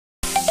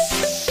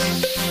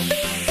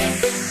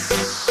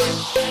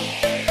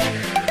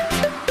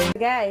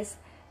Guys,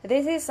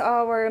 this is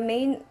our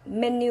main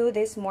menu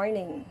this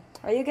morning.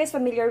 Are you guys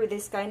familiar with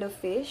this kind of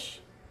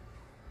fish?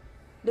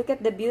 Look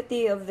at the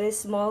beauty of these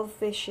small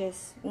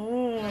fishes.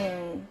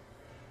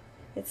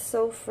 It's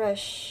so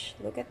fresh.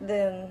 Look at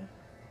them.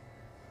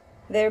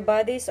 Their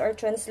bodies are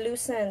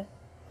translucent.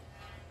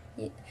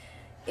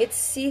 It's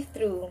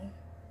see-through.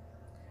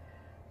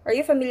 Are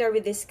you familiar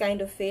with this kind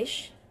of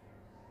fish?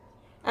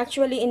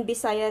 Actually, in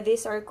Bisaya,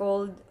 these are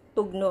called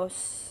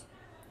Tugnos.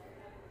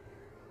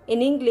 In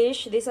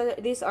English, these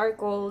are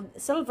called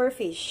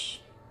silverfish.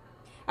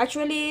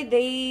 Actually,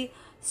 they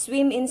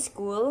swim in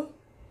school,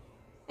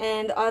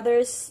 and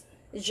others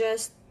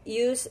just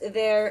use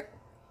their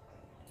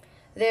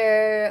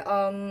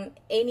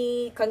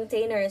any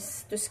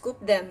containers to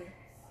scoop them.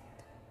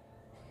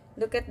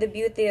 Look at the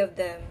beauty of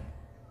them.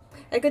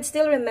 I could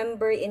still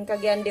remember in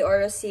Cagayan de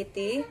Oro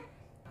City,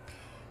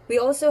 we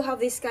also have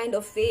this kind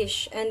of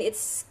fish, and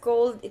it's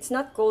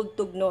not called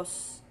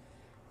Tugnos.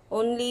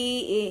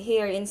 Only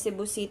here in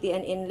Cebu City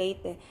and in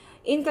Leyte.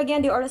 In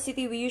Cagayan de Oro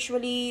City, we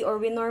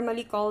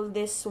normally call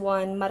this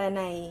one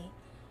maranay.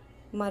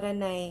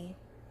 Maranay.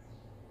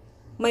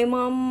 My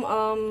mom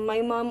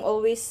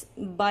always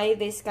buy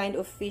this kind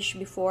of fish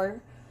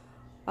before,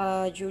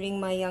 during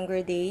my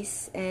younger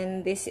days,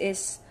 and this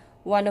is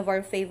one of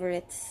our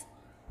favorites.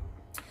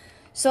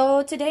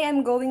 So today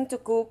I'm going to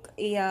cook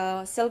a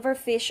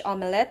silverfish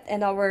omelette,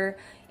 and our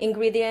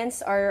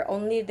ingredients are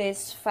only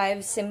these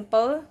 5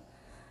 simple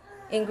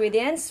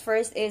ingredients.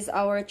 First is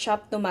our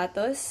chopped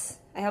tomatoes.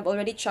 I have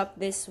already chopped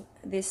this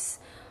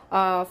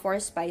 4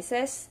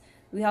 spices.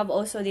 We have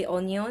also the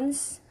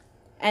onions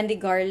and the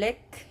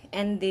garlic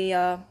and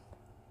the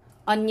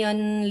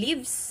onion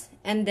leaves,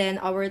 and then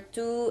our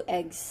 2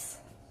 eggs.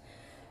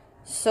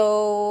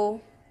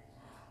 So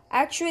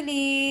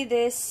actually,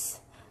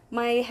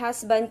 my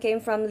husband came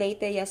from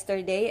Leyte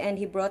yesterday, and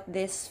he brought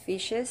these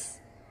fishes.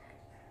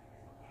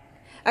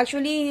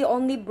 Actually, he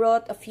only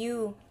brought a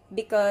few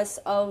because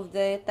of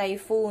the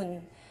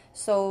typhoon.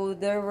 So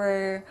there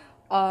were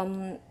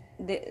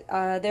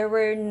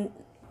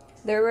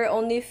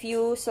only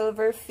few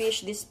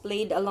silverfish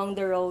displayed along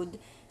the road.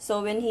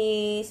 So when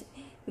he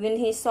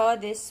saw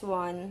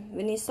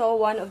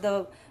one of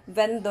the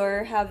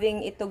vendor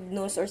having a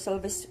Tugnos or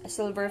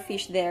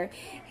silverfish there,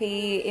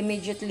 he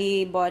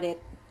immediately bought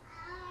it.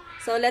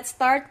 So let's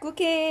start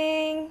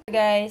cooking,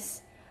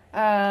 guys.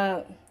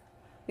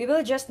 We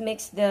will just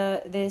mix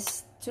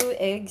these 2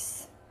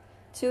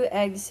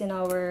 eggs in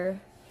our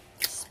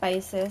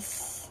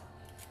spices,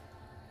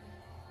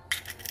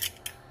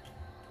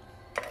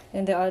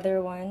 and the other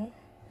one.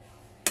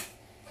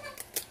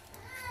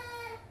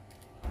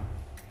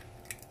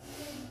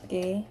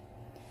 Okay,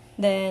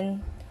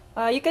 then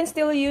you can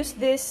still use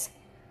this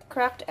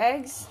cracked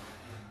eggs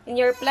in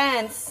your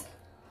plants.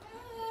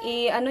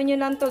 Ano nyo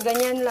lang to,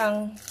 ganyan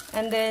lang,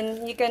 and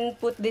then you can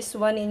put this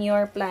one in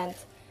your plant.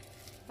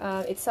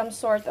 It's some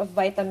sort of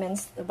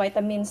vitamins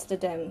to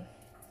them.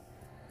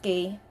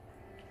 Okay,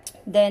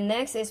 then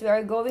next is we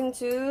are going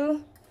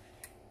to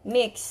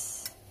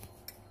mix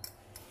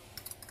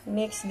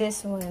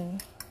this one.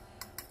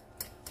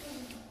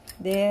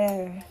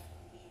 There.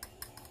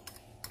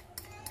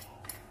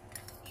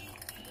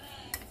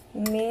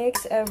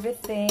 Mix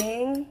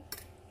everything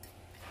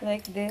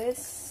like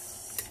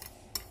this.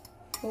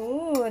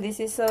 Ooh,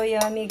 this is so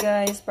yummy,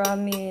 guys,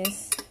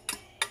 promise.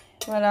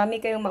 Marami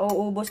kayong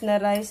mauubos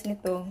na rice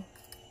nito.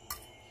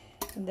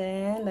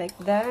 Then like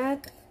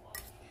that.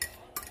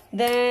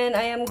 Then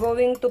I am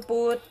going to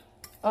put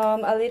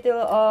a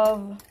little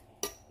of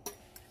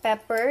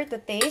pepper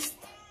to taste.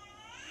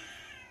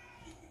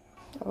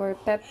 Our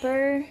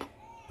pepper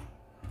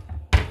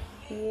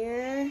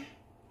here.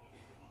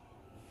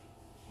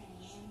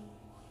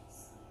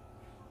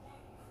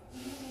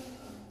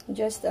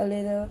 Just a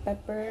little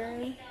pepper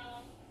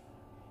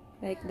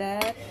like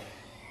that.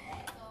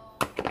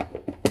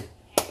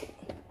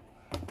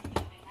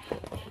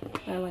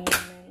 One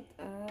moment.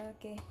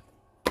 Okay.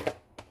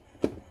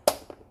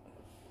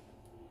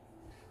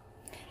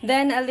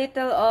 Then a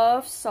little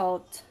of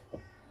salt.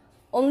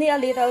 Only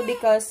a little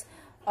because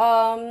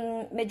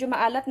medyo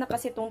maalat na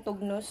kasi itong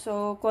Tugnos.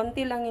 So,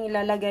 konti lang yung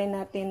ilalagay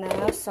natin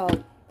na salt.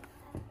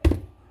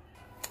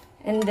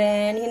 And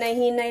then,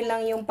 hinay-hinay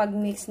lang yung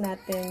pag-mix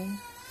natin.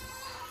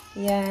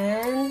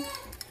 Yan.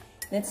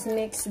 Let's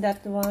mix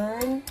that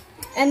one.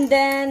 And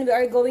then, we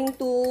are going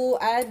to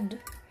add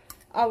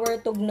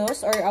our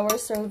Tugnos or our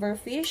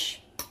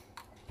silverfish.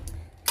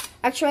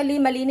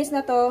 Actually, malinis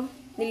na to.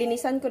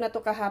 Nilinisan ko na to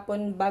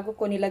kahapon bago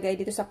ko nilagay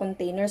dito sa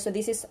container. So,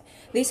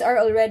 these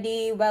are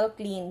already well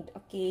cleaned.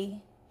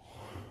 Okay.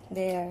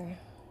 There.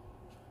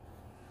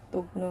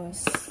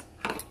 Tugnos.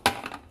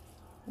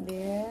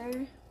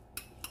 There.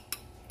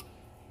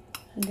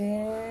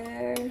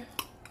 There.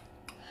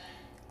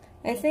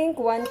 I think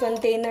 1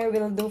 container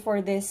will do for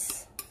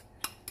this.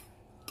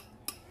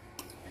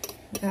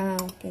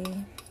 Okay.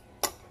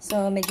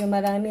 So, medyo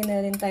marami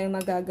na rin tayo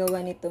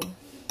magagawa nito.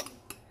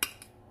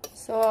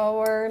 So,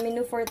 our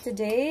menu for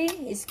today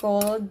is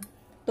called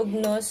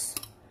Tugnos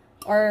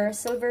or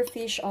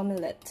silverfish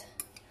omelette.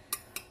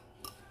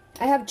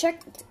 I have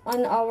checked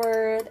on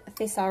our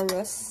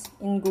thesaurus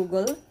in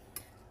Google.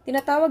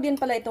 Tinatawag din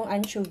pala itong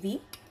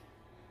anchovy.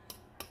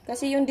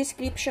 Kasi yung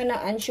description ng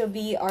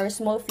anchovy are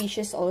small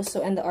fishes also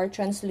and are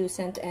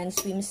translucent and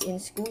swims in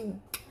school.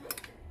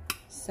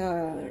 So,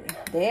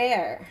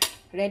 there.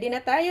 Ready na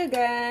tayo,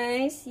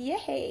 guys.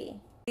 Yay!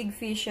 Big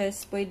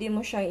fishes, pwede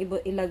mo siyang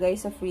ilagay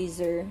sa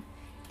freezer.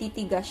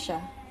 Titigas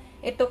siya.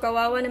 Ito,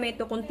 kawawa naman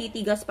ito kung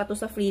titigas pa to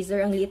sa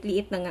freezer. Ang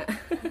liit-liit na nga.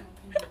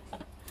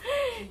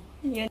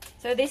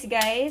 So, this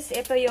guys,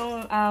 ito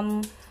yung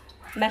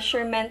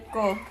measurement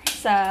ko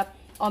sa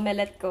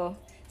omelette ko.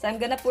 So,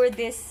 I'm gonna pour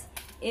this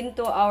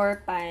into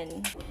our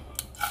pan.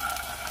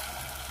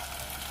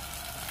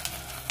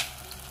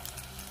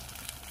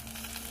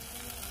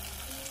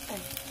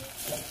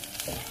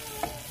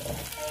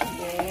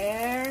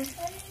 There.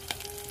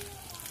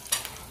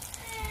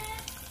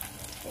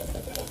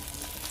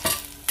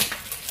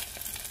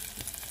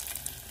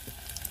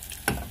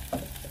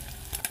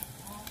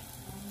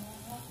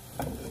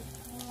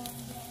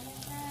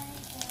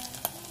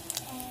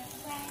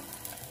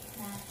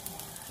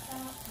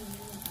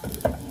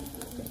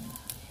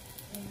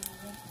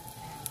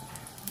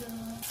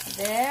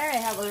 There, I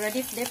have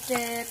already flipped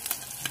it.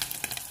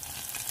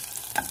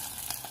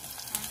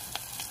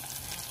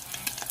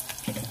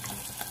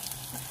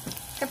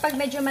 Kapag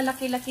medyo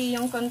malaki-laki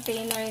yung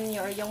container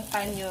niyo or yung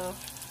pan niyo,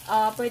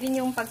 pwede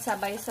niyong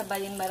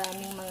pagsabay-sabayin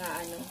maraming mga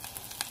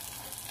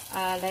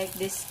like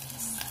this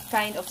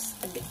kind of,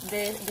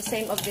 the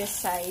same of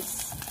this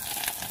size.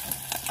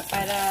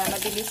 Para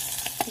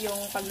mabilis yung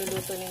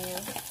pagluluto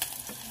ninyo.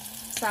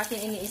 Sa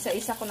akin,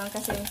 iniisa-isa ko lang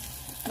kasi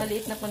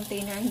maliit na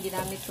container ang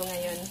ginamit ko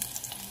ngayon.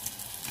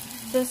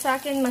 So,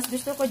 sa akin, mas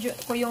gusto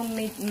ko yung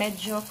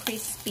medyo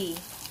crispy.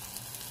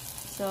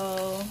 So,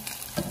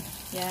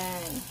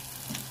 yan.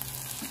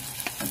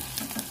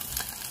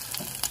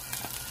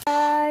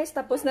 Guys,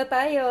 tapos na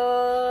tayo.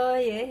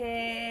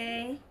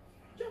 Yay!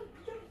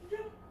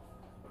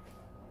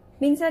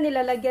 Minsan,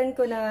 nilalagyan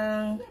ko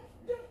ng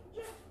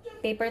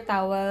paper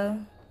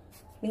towel.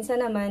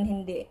 Minsan naman,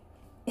 hindi.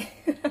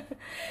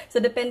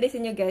 So, depende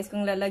sa inyo guys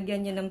kung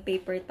lalagyan nyo ng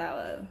paper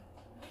towel.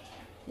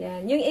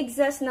 Yan. Yung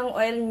exhaust ng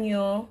oil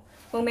nyo,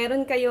 kung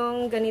meron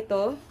kayong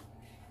ganito,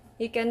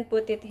 you can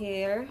put it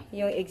here.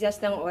 Yung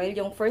exhaust ng oil,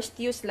 yung first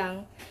use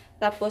lang.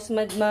 Tapos,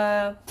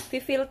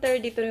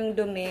 ma-filter dito yung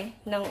dumi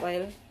ng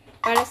oil.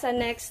 Para sa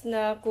next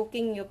na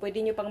cooking nyo,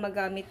 pwede nyo pang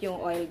magamit yung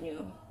oil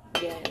nyo.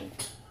 Yan.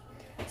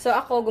 So,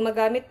 ako,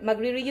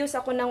 magre-reuse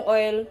ako ng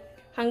oil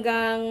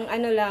hanggang,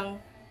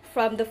 lang,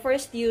 from the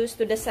first use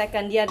to the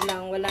second, yan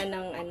lang. Wala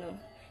nang,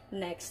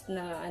 next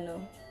na,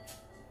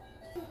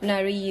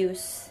 na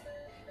reuse.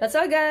 That's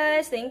all,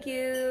 guys. Thank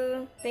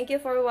you. Thank you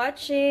for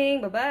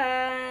watching.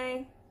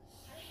 Bye-bye.